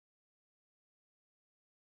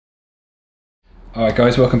Alright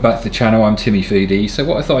guys, welcome back to the channel. I'm Timmy Foodie. So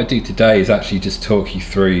what I thought I'd do today is actually just talk you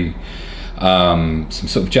through some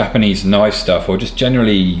sort of Japanese knife stuff, or just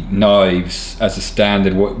generally knives as a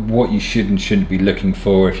standard, what you should and shouldn't be looking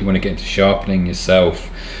for if you want to get into sharpening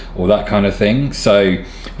yourself or that kind of thing. So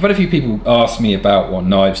I've had a few people ask me about what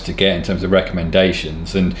knives to get in terms of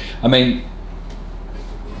recommendations, and I mean,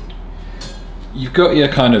 you've got your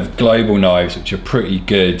kind of global knives, which are pretty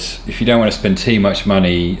good. If you don't want to spend too much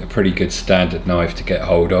money, a pretty good standard knife to get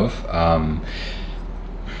hold of.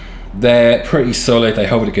 They're pretty solid, they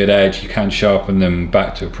hold a good edge, you can sharpen them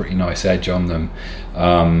back to a pretty nice edge on them.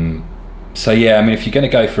 So yeah, I mean, if you're going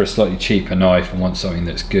to go for a slightly cheaper knife and want something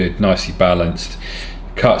that's good, nicely balanced,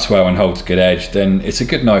 cuts well and holds a good edge, then it's a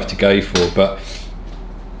good knife to go for. But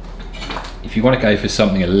if you want to go for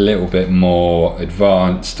something a little bit more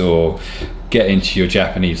advanced or get into your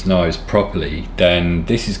Japanese knives properly, then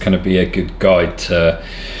this is going to be a good guide to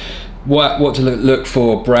what to look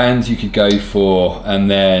for, brands you could go for,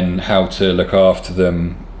 and then how to look after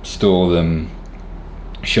them, store them,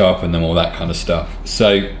 sharpen them, all that kind of stuff.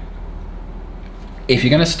 So if you're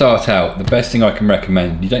going to start out, the best thing I can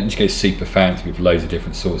recommend, you don't need to go super fancy with loads of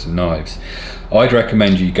different sorts of knives. I'd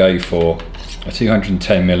recommend you go for a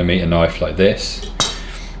 210mm knife like this.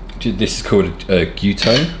 This is called a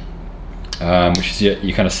Gyuto, which is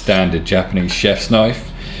your kind of standard Japanese chef's knife.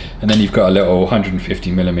 And then you've got a little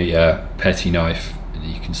 150mm petty knife, and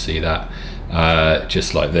you can see that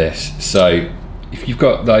just like this. So if you've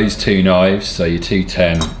got those two knives, so your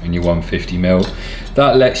 210 and your 150mm,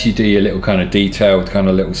 that lets you do your little kind of detailed kind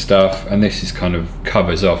of little stuff, and this is kind of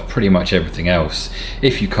covers off pretty much everything else.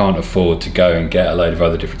 If you can't afford to go and get a load of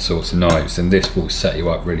other different sorts of knives, then this will set you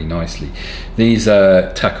up really nicely. These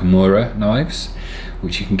are Takamura knives,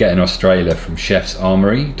 which you can get in Australia from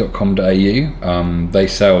chefsarmory.com.au. They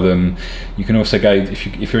sell them. You can also go,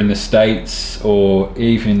 if you're in the States or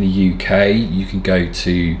even in the UK, you can go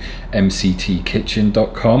to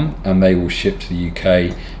mctkitchen.com and they will ship to the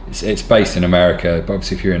UK. It's based in America, but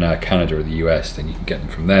obviously if you're in Canada or the US, then you can get them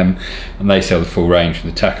from them. And they sell the full range from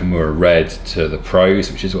the Takamura Red to the Pros,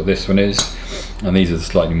 which is what this one is. And these are the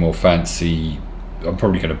slightly more fancy, I'm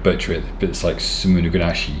probably going to butcher it, but it's like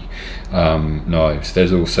Sumunuganashi knives.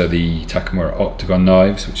 There's also the Takamura Octagon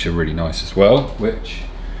knives, which are really nice as well, which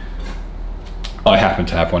I happen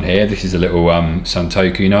to have one here. This is a little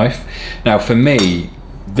Santoku knife. Now for me,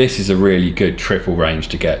 this is a really good triple range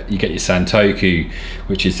to get. You get your Santoku,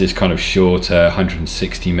 which is this kind of shorter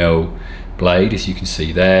 160mm blade, as you can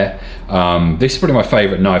see there. This is probably my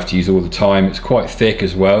favourite knife to use all the time. It's quite thick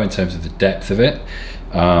as well in terms of the depth of it.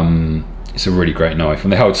 It's a really great knife,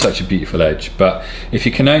 and they hold such a beautiful edge. But if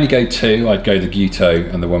you can only go two, I'd go the Gyuto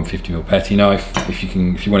and the 150mm petty knife. If you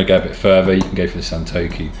want to go a bit further, you can go for the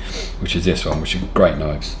Santoku, which is this one, which are great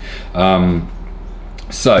knives.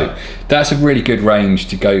 So that's a really good range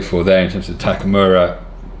to go for there in terms of Takamura.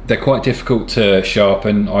 They're quite difficult to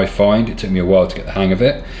sharpen, I find. It took me a while to get the hang of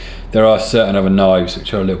it. There are certain other knives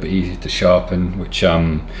which are a little bit easier to sharpen, which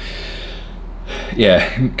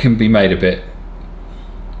yeah, can be made a bit,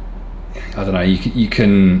 I don't know, you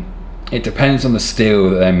can, it depends on the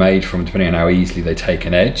steel that they're made from, depending on how easily they take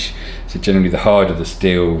an edge. So generally the harder the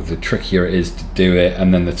steel, the trickier it is to do it,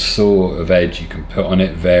 and then the sort of edge you can put on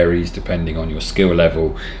it varies depending on your skill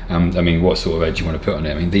level. I mean, what sort of edge you want to put on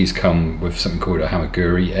it. I mean, these come with something called a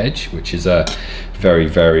Hamaguri edge, which is a very,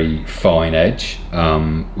 very fine edge,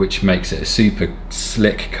 which makes it a super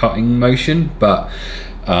slick cutting motion, but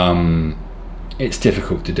it's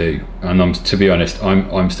difficult to do, and to be honest,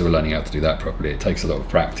 I'm still learning how to do that properly. It takes a lot of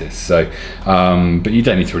practice. So but you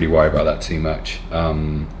don't need to really worry about that too much.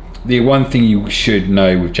 The one thing you should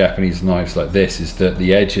know with Japanese knives like this is that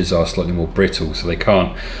the edges are slightly more brittle, so they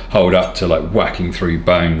can't hold up to like whacking through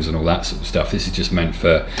bones and all that sort of stuff. This is just meant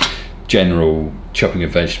for general chopping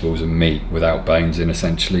of vegetables and meat without bones in,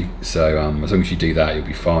 essentially. So as long as you do that, you'll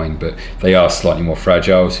be fine. But they are slightly more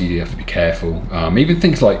fragile, so you have to be careful. Even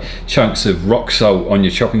things like chunks of rock salt on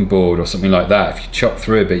your chopping board or something like that, if you chop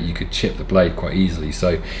through a bit, you could chip the blade quite easily.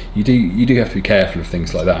 So you do have to be careful of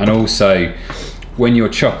things like that. And also when you're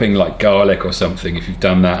chopping like garlic or something, if you've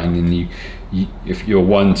done that and then if you're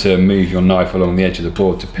one to move your knife along the edge of the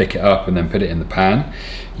board to pick it up and then put it in the pan,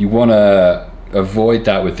 you want to avoid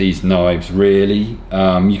that with these knives, really. You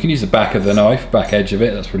can use the back of the knife, back edge of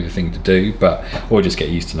it, that's probably the thing to do, or just get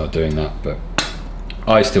used to not doing that. But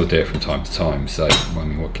I still do it from time to time, so I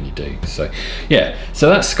mean, what can you do? So yeah, so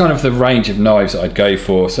that's kind of the range of knives that I'd go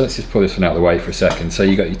for. So let's just pull this one out of the way for a second. So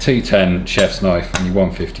you got your 210 chef's knife and your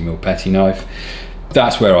 150mm petty knife.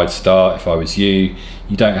 That's where I'd start if I was you.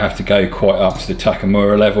 You don't have to go quite up to the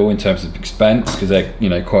Takamura level in terms of expense, because they're, you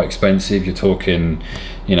know, quite expensive. You're talking,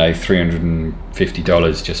 you know,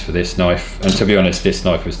 $350 just for this knife. And to be honest, this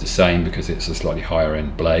knife was the same because it's a slightly higher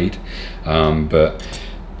end blade. But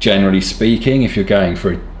generally speaking, if you're going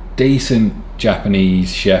for a decent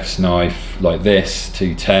Japanese chef's knife like this,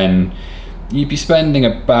 210, you'd be spending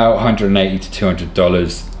about $180 to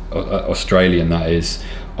 $200 Australian, that is,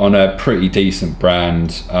 on a pretty decent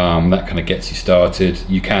brand. That kind of gets you started.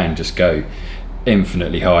 You can just go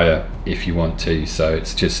infinitely higher if you want to, so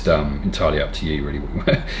it's just entirely up to you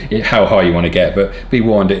really how high you want to get. But be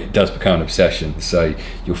warned, it does become an obsession, so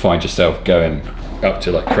you'll find yourself going up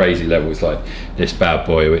to like crazy levels, like this bad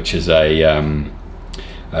boy, which is a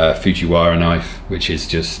Fujiwara knife, which is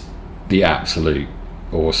just the absolute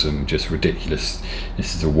awesome, just ridiculous.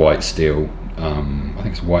 This is a white steel, I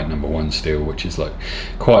think it's white #1 steel, which is like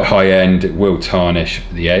quite high end. It will tarnish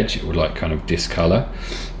the edge, it will like kind of discolor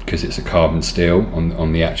because it's a carbon steel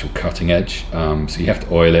on the actual cutting edge, so you have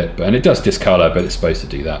to oil it, and it does discolor, but it's supposed to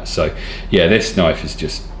do that. So yeah, this knife is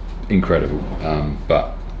just incredible.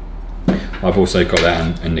 But I've also got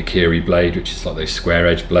that and Nakiri blade, which is like those square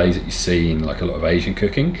edge blades that you see in like a lot of Asian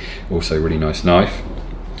cooking. Also a really nice knife.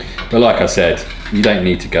 But like I said, you don't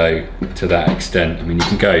need to go to that extent. I mean, you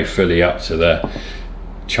can go fully up to the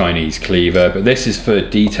Chinese cleaver, but this is for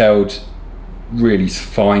detailed, really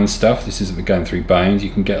fine stuff. This isn't for going through bones. You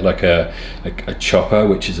can get like a chopper,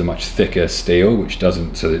 which is a much thicker steel, which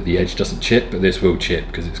doesn't, so that the edge doesn't chip, but this will chip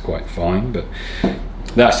because it's quite fine. But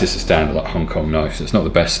that's just a standard like Hong Kong knife, so it's not the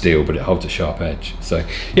best steel, but it holds a sharp edge. So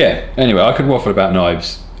yeah, anyway, I could waffle about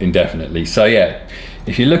knives indefinitely. So yeah,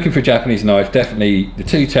 if you're looking for a Japanese knife, definitely the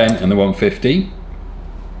 210 and the 150.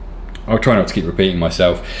 I'll try not to keep repeating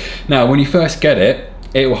myself. Now, when you first get it,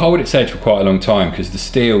 it will hold its edge for quite a long time because the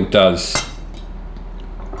steel does,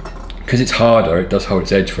 because it's harder, it does hold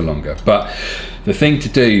its edge for longer. But the thing to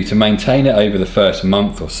do to maintain it over the first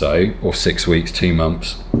month or so, or 6 weeks, 2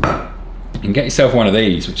 months, you can get yourself one of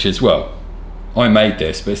these, which is, well, I made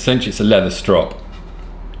this, but essentially it's a leather strop.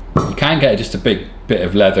 You can get just a big bit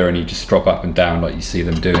of leather and you just strop up and down like you see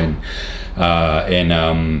them doing in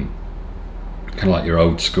kind of like your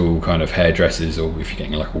old school kind of hairdressers, or if you're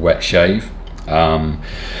getting like a wet shave.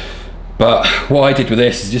 But what I did with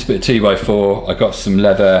this is just a bit of 2x4. I got some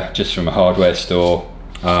leather just from a hardware store,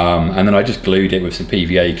 and then I just glued it with some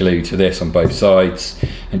PVA glue to this on both sides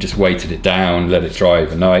and just weighted it down, let it dry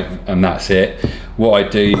overnight, and that's it. What I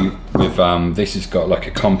do with this has got like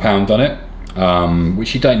a compound on it,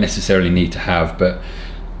 which you don't necessarily need to have, but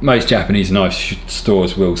most Japanese knife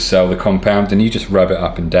stores will sell the compound, and you just rub it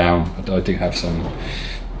up and down. I do have some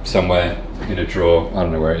somewhere in a drawer, I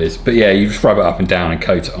don't know where it is, but yeah, you just rub it up and down and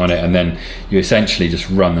coat it on it, and then you essentially just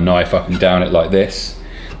run the knife up and down it like this,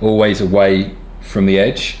 always away from the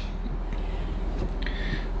edge.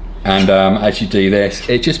 And as you do this,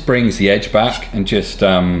 it just brings the edge back and just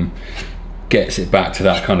gets it back to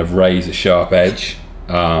that kind of razor sharp edge,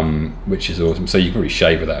 which is awesome. So you can probably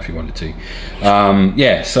shave with that if you wanted to.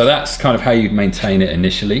 Yeah, so that's kind of how you'd maintain it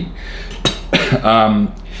initially.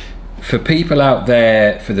 For people out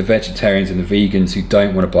there, for the vegetarians and the vegans who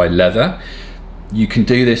don't want to buy leather, you can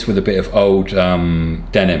do this with a bit of old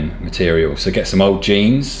denim material. So get some old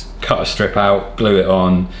jeans, cut a strip out, glue it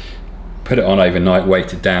on, put it on overnight,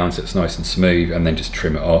 weight it down so it's nice and smooth, and then just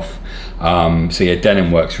trim it off. So yeah,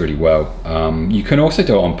 denim works really well. You can also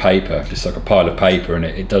do it on paper, just like a pile of paper, and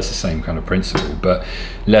it does the same kind of principle, but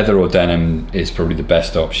leather or denim is probably the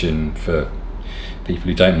best option for people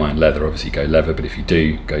who don't mind leather. Obviously go leather, but if you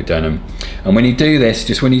do, go denim. And when you do this,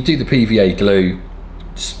 just when you do the PVA glue,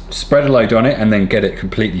 spread a load on it and then get it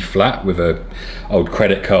completely flat with a old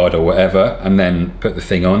credit card or whatever, and then put the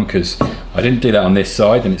thing on, because I didn't do that on this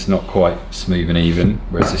side and it's not quite smooth and even,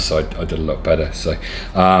 whereas this side I did a lot better. So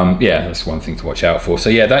yeah, that's one thing to watch out for.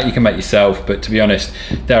 So yeah, that you can make yourself, but to be honest,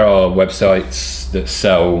 there are websites that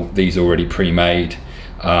sell these already pre-made,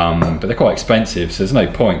 but they're quite expensive, so there's no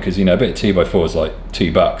point, because you know, a bit of 2x4 is like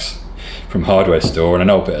 $2 from hardware store, and an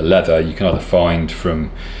old bit of leather you can either find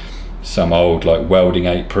from some old like welding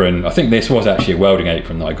apron. I think this was actually a welding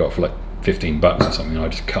apron that I got for like $15 or something, and I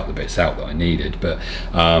just cut the bits out that I needed. But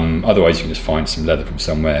otherwise you can just find some leather from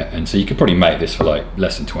somewhere, and so you could probably make this for like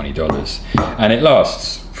less than $20, and it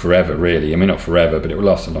lasts forever really. I mean, not forever, but it will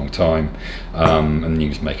last a long time, and then you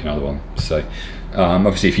can just make another one. So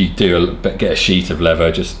obviously if you do get a sheet of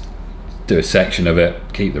leather, just do a section of it,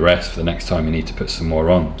 keep the rest for the next time you need to put some more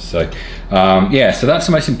on. So yeah, so that's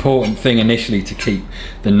the most important thing initially, to keep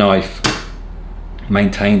the knife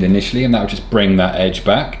maintained initially, and that will just bring that edge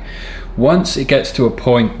back. Once it gets to a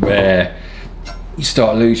point where you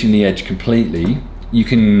start losing the edge completely,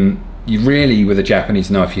 you really, with a Japanese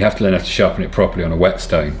knife, you have to learn how to sharpen it properly on a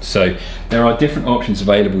whetstone. So there are different options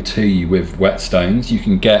available to you with whetstones. You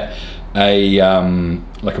can get a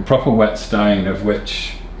like a proper whetstone, of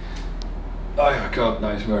which, oh God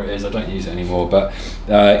knows where it is, I don't use it anymore, but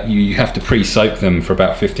you have to pre-soak them for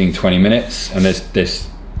about 15-20 minutes, and there's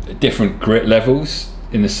different grit levels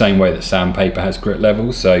in the same way that sandpaper has grit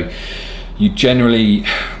levels. So you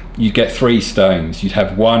get 3 stones. You'd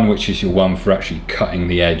have one which is your one for actually cutting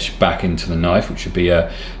the edge back into the knife, which would be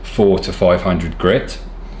a 400 to 500 grit.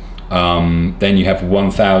 Then you have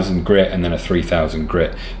 1000 grit and then a 3000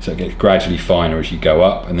 grit, so it gets gradually finer as you go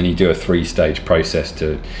up, and then you do a 3-stage process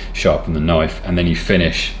to sharpen the knife, and then you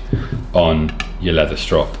finish on your leather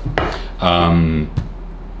strop.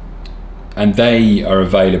 And they are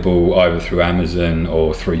available either through Amazon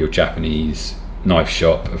or through your Japanese knife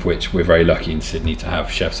shop, of which we're very lucky in Sydney to have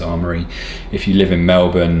Chef's Armoury. If you live in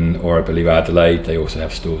Melbourne or I believe Adelaide, they also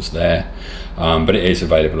have stores there, but it is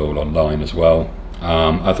available all online as well.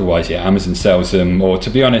 Otherwise, yeah, Amazon sells them, or to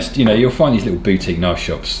be honest, you know, you'll find these little boutique knife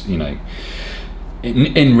shops, you know,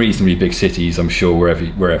 in reasonably big cities, I'm sure,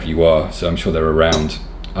 wherever you are, so I'm sure they're around.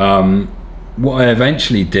 What I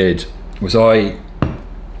eventually did was I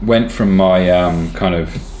went from my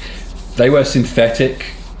they were synthetic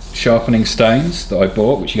sharpening stones that I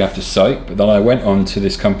bought, which you have to soak, but then I went on to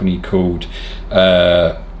this company called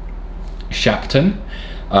Shapton,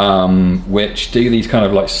 which do these kind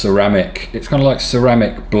of like ceramic, it's kind of like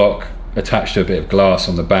ceramic block attached to a bit of glass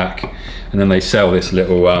on the back, and then they sell this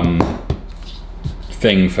little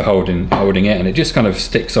thing for holding it, and it just kind of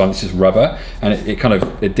sticks on. It's just rubber, and it kind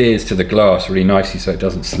of adheres to the glass really nicely so it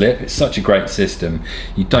doesn't slip. It's such a great system.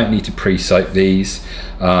 You don't need to pre-soak these.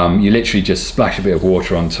 You literally just splash a bit of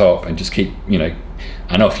water on top and just keep, you know,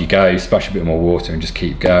 and off you go. Splash a bit more water and just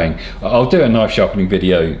keep going. I'll do a knife sharpening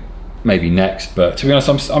video maybe next, but to be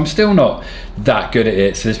honest, I'm still not that good at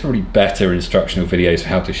it, so there's probably better instructional videos for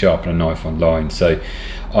how to sharpen a knife online. So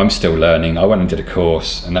I'm still learning. I went and did a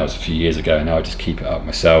course, and that was a few years ago, and now I just keep it up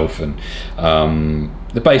myself. And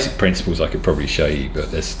the basic principles I could probably show you, but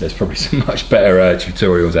there's probably some much better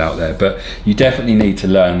tutorials out there. But you definitely need to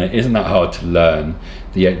learn. It isn't that hard to learn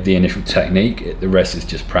the initial technique. The rest is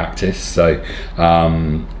just practice. So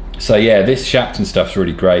so yeah, this Shapton stuff's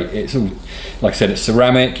really great. It's all, like I said, it's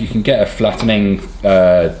ceramic. You can get a flattening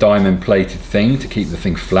diamond plated thing to keep the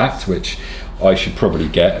thing flat, which I should probably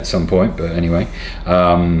get at some point, but anyway.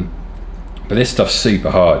 But this stuff's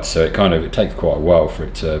super hard, so it takes quite a while for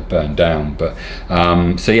it to burn down. But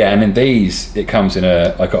so yeah, and then these, it comes in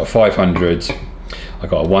I got a 500, I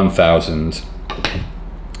got a 1000,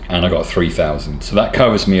 and I got a 3000. So that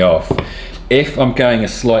covers me off. If I'm going a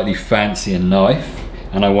slightly fancier knife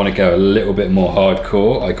and I want to go a little bit more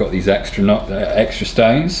hardcore, I got these extra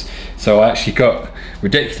stones. So I actually got,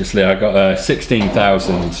 ridiculously, I got a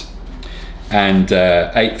 16,000 and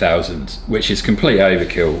 8,000, which is complete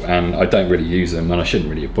overkill, and I don't really use them, and I shouldn't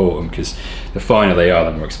really have bought them, because the finer they are,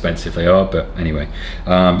 the more expensive they are. But anyway,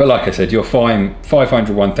 but like I said, you'll find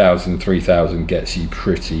 500, 1,000, 3,000 gets you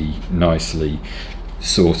pretty nicely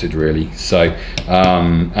sorted, really. So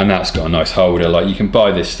and that's got a nice holder. Like, you can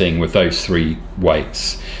buy this thing with those 3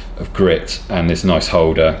 weights of grit and this nice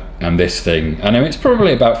holder and this thing, and it's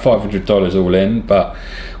probably about $500 all in, but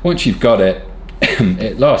once you've got it,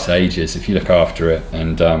 it lasts ages if you look after it.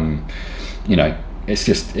 And you know, it's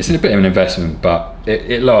a bit of an investment, but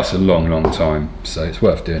it lasts a long time, so it's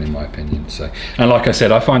worth doing, in my opinion. So, and like I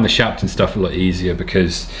said, I find the Shapton stuff a lot easier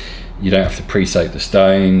because you don't have to pre-soak the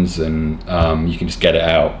stones, and you can just get it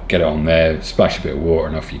out, get it on there, splash a bit of water,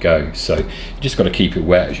 and off you go. So you just got to keep it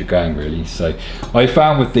wet as you're going, really. So I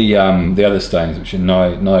found with the other stones, which are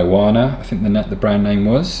Naiwana, I think the brand name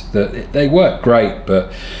was, that they work great,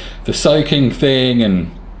 but the soaking thing,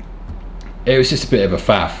 and it was just a bit of a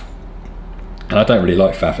faff, and I don't really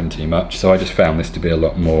like faffing too much, so I just found this to be a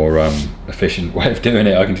lot more efficient way of doing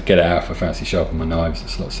it. I can just get it out for fancy sharpen my knives.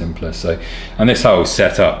 It's a lot simpler. So, and this whole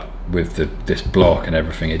setup with this block and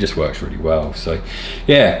everything, it just works really well. So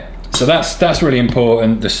yeah, so that's really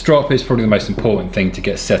important. The strop is probably the most important thing to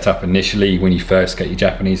get set up initially when you first get your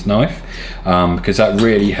Japanese knife, because that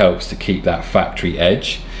really helps to keep that factory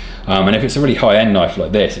edge. And if it's a really high-end knife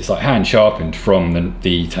like this, it's like hand sharpened from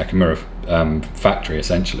the Takemura factory,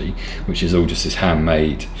 essentially, which is all just this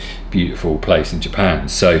handmade beautiful place in Japan.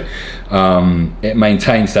 So it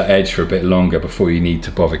maintains that edge for a bit longer before you need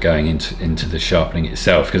to bother going into the sharpening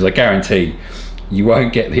itself, because I guarantee you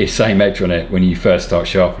won't get the same edge on it when you first start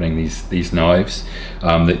sharpening these knives,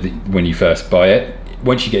 when you first buy it.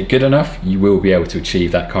 Once you get good enough, you will be able to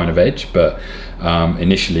achieve that kind of edge, but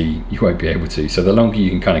initially you won't be able to. So the longer you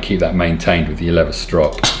can kind of keep that maintained with your leather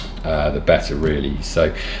strop, the better really.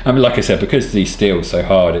 So like I said, because the steel is so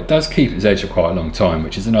hard, it does keep its edge for quite a long time,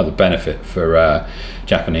 which is another benefit for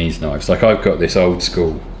Japanese knives. Like I've got this old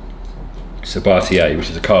school Sabatier, which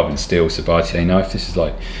is a carbon steel Sabatier knife. This is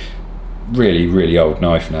like really old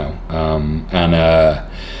knife now,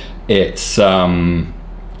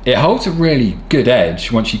 it holds a really good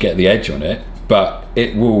edge once you get the edge on it, but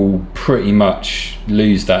it will pretty much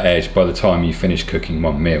lose that edge by the time you finish cooking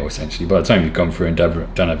one meal. Essentially, by the time you've gone through and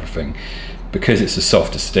done everything, because it's a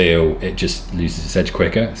softer steel, it just loses its edge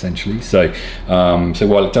quicker, essentially. So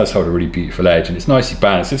while it does hold a really beautiful edge and it's nicely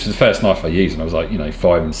balanced, this was the first knife I used when I was like,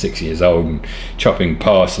 5 and 6 years old, and chopping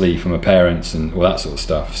parsley for my parents and all that sort of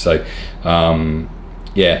stuff. So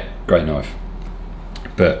yeah, great knife,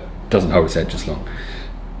 but doesn't hold its edge as long.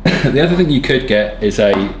 The other thing you could get is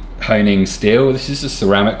a honing steel. This is a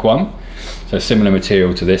ceramic one, so similar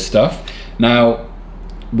material to this stuff. Now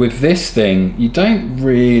with this thing, you don't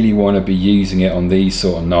really want to be using it on these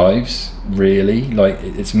sort of knives, really. Like,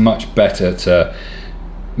 it's much better to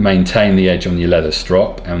maintain the edge on your leather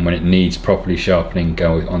strop, and when it needs properly sharpening,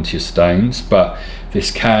 go onto your stones. But this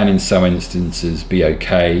can in some instances be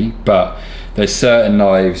okay, but there's certain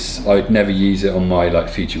knives I'd never use it on my like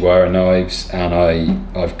Fujiwara knives, and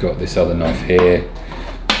I've got this other knife here,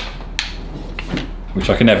 which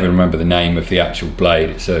I can never remember the name of the actual blade.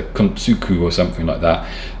 It's a Kontsuku or something like that.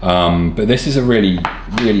 But this is a really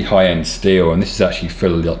high-end steel, and this is actually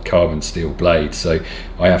fully like carbon steel blade, so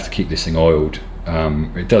I have to keep this thing oiled.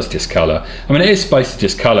 It does discolor. I mean, it is supposed to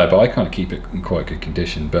discolor, but I kind of keep it in quite good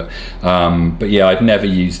condition. But yeah, I'd never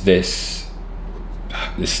use this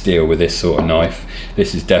steel with this sort of knife.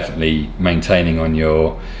 This is definitely maintaining on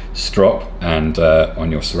your strop and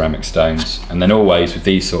on your ceramic stones. And then always with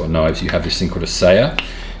these sort of knives, you have this thing called a saya,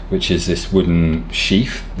 which is this wooden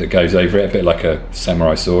sheath that goes over it, a bit like a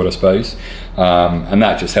samurai sword, I suppose. And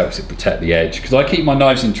that just helps it protect the edge. Because I keep my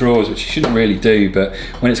knives in drawers, which you shouldn't really do, but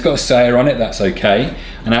when it's got a saya on it, that's okay.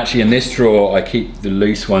 And actually in this drawer, I keep the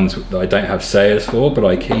loose ones that I don't have sayas for, but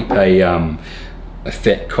I keep a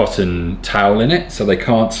thick cotton towel in it, so they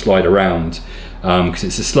can't slide around. Because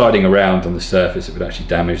it's a sliding around on the surface, it would actually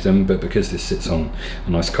damage them, but because this sits on a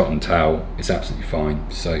nice cotton towel, it's absolutely fine.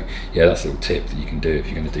 So yeah, that's a little tip that you can do if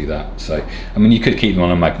you're going to do that. So I mean, you could keep them on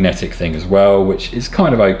a magnetic thing as well, which is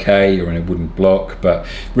kind of okay, or in a wooden block, but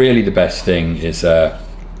really the best thing is a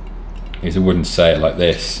wooden saya like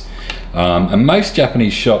this. And most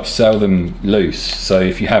Japanese shops sell them loose, so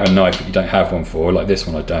if you have a knife that you don't have one for, like this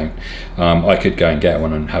one I don't, I could go and get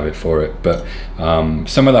one and have it for it. But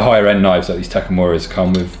some of the higher end knives like these Takemuras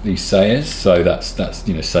come with these sayas, so that's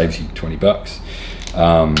saves you 20 bucks.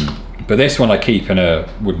 But this one I keep in a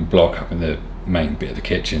wooden block up in the main bit of the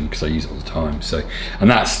kitchen because I use it all the time. So, and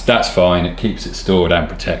that's fine. It keeps it stored and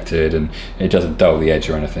protected, and it doesn't dull the edge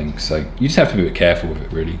or anything. So you just have to be a bit careful with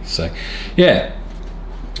it, really. So yeah.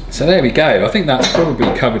 So there we go. I think that's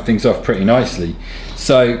probably covered things off pretty nicely.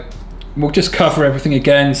 So we'll just cover everything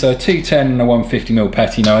again. So a 210 and a 150mm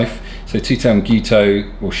petty knife. So 210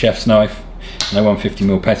 Gyuto or chef's knife and a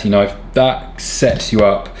 150mm petty knife. That sets you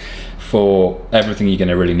up for everything you're going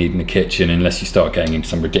to really need in the kitchen, unless you start getting into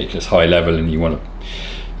some ridiculous high level and you want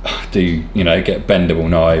to do, get bendable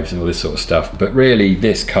knives and all this sort of stuff. But really,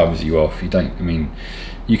 this covers you off.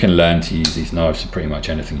 You can learn to use these knives for pretty much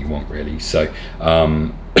anything you want, really. So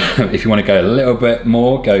if you want to go a little bit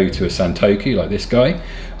more, go to a Santoku like this guy,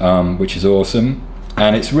 which is awesome.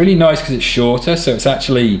 And it's really nice because it's shorter, so it's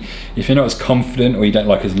actually, if you're not as confident or you don't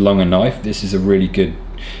like as long a knife, this is a really good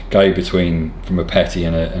go between from a petty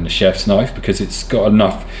and a chef's knife, because it's got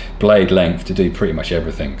enough blade length to do pretty much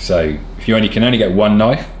everything. So if you can only get one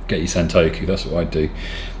knife, get your Santoku. That's what I do.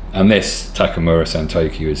 And this Takamura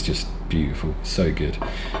Santoku is just beautiful, so good.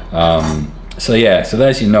 So yeah, so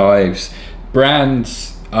there's your knives.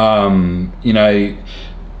 Brands,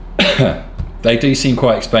 they do seem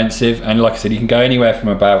quite expensive, and like I said, you can go anywhere from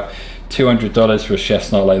about $200 for a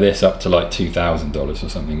chef's knife like this up to like $2,000 or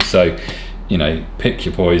something. So pick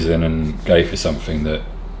your poison and go for something that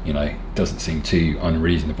doesn't seem too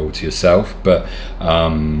unreasonable to yourself. But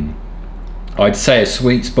I'd say a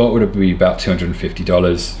sweet spot would be about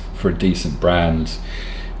 $250 for a decent brand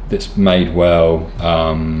that's made well.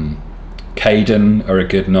 Kaden are a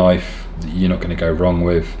good knife that you're not going to go wrong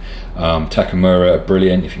with. Takamura are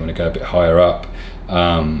brilliant if you want to go a bit higher up.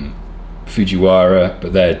 Fujiwara,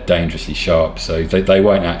 but they're dangerously sharp, so they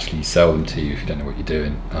won't actually sell them to you if you don't know what you're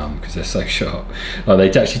doing, because they're so sharp. They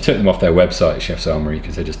actually took them off their website at Chef's Armory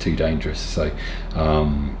because they're just too dangerous. So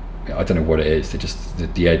I don't know what it is. They're just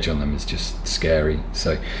the edge on them is just scary.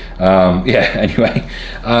 So yeah. Anyway,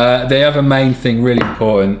 the other main thing, really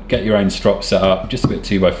important: get your own strop set up. Just a bit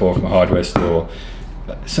 2x4 from a hardware store.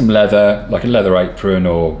 Some leather, like a leather apron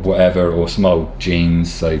or whatever, or some old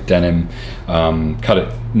jeans, so denim. Cut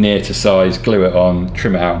it near to size, glue it on,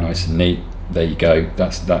 trim it out nice and neat. There you go.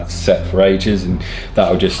 That's set for ages, and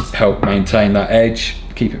that'll just help maintain that edge,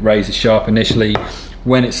 keep it razor sharp initially.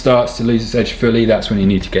 When it starts to lose its edge fully, that's when you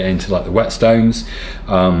need to get into like the whetstones.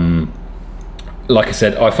 Like I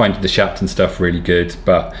said, I find the Shapton stuff really good,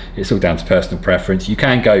 but it's all down to personal preference. You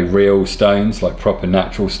can go real stones, like proper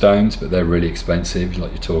natural stones, but they're really expensive.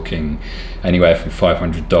 Like you're talking anywhere from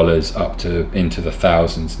 $500 up to into the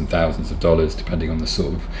thousands and thousands of dollars, depending on the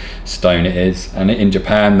sort of stone it is. And in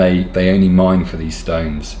Japan, they only mine for these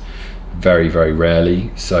stones very, very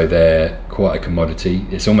rarely, so they're quite a commodity.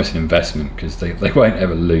 It's almost an investment because they won't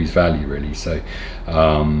ever lose value, really. So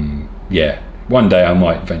yeah, one day I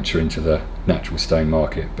might venture into the natural stone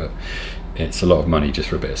market, but it's a lot of money just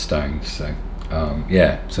for a bit of stones. So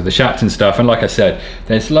yeah, so the Shapton stuff, and like I said,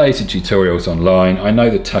 there's loads of tutorials online. I know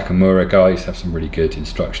the Takamura guys have some really good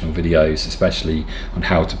instructional videos, especially on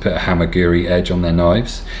how to put a Hamaguri edge on their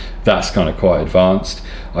knives. That's kind of quite advanced.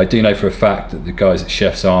 I do know for a fact that the guys at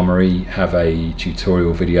Chef's Armory have a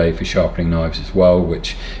tutorial video for sharpening knives as well,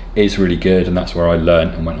 which is really good, and that's where I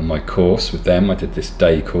learned and went on my course with them. I did this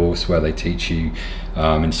day course where they teach you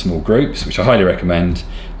in small groups, which I highly recommend.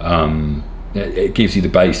 It gives you the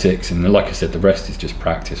basics, and like I said, the rest is just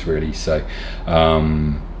practice, really. So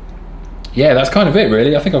yeah, that's kind of it,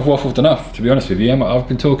 really. I think I've waffled enough, to be honest with you. I've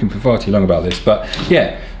been talking for far too long about this, but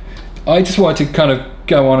yeah, I just wanted to kind of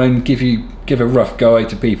go on and give a rough guide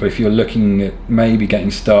to people if you're looking at maybe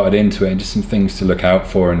getting started into it, and just some things to look out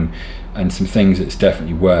for, and some things that's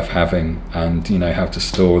definitely worth having, and you know how to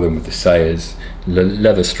store them with the Sayers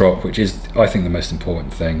leather strop, which is, I think, the most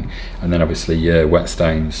important thing. And then obviously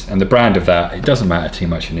whetstones, and the brand of that, it doesn't matter too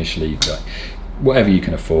much initially, but whatever you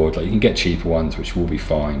can afford. Like you can get cheaper ones which will be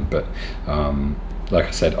fine, but like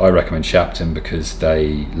I said, I recommend Shapton because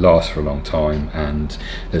they last for a long time and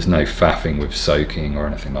there's no faffing with soaking or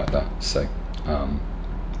anything like that. So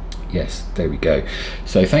yes, there we go.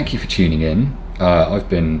 So thank you for tuning in. I've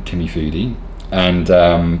been Timmy Foodie, and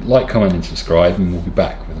like, comment and subscribe, and we'll be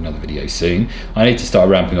back with another video soon. I need to start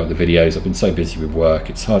ramping up the videos. I've been so busy with work,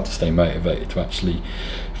 it's hard to stay motivated to actually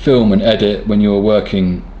film and edit when you're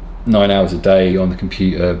working 9 hours a day on the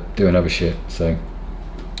computer doing other shit. So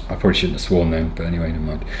I probably shouldn't have sworn then, but anyway,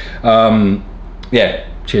 never mind. Yeah,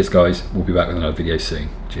 cheers guys, we'll be back with another video soon.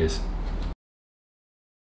 Cheers.